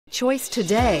choice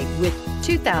today with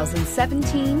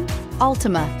 2017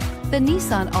 Altima. The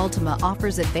Nissan Altima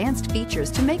offers advanced features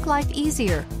to make life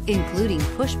easier, including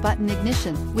push-button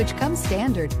ignition, which comes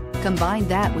standard. Combine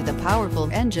that with a powerful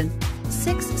engine,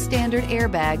 6 standard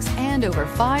airbags, and over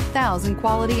 5,000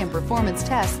 quality and performance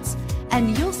tests,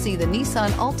 and you'll see the Nissan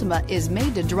Altima is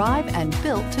made to drive and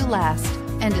built to last,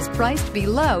 and is priced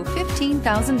below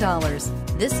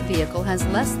 $15,000. This vehicle has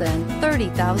less than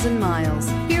 30,000 miles.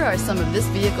 Here are some of this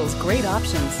vehicle's great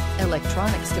options: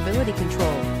 electronic stability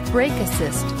control, brake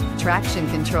assist, traction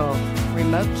control,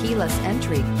 remote keyless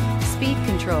entry, speed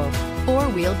control,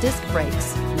 4-wheel disc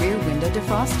brakes, rear window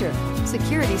defroster,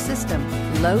 security system,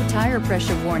 low tire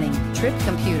pressure warning, trip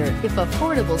computer. If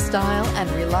affordable style and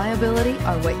reliability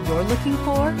are what you're looking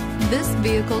for, this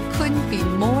vehicle couldn't be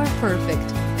more perfect.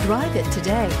 Drive it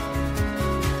today.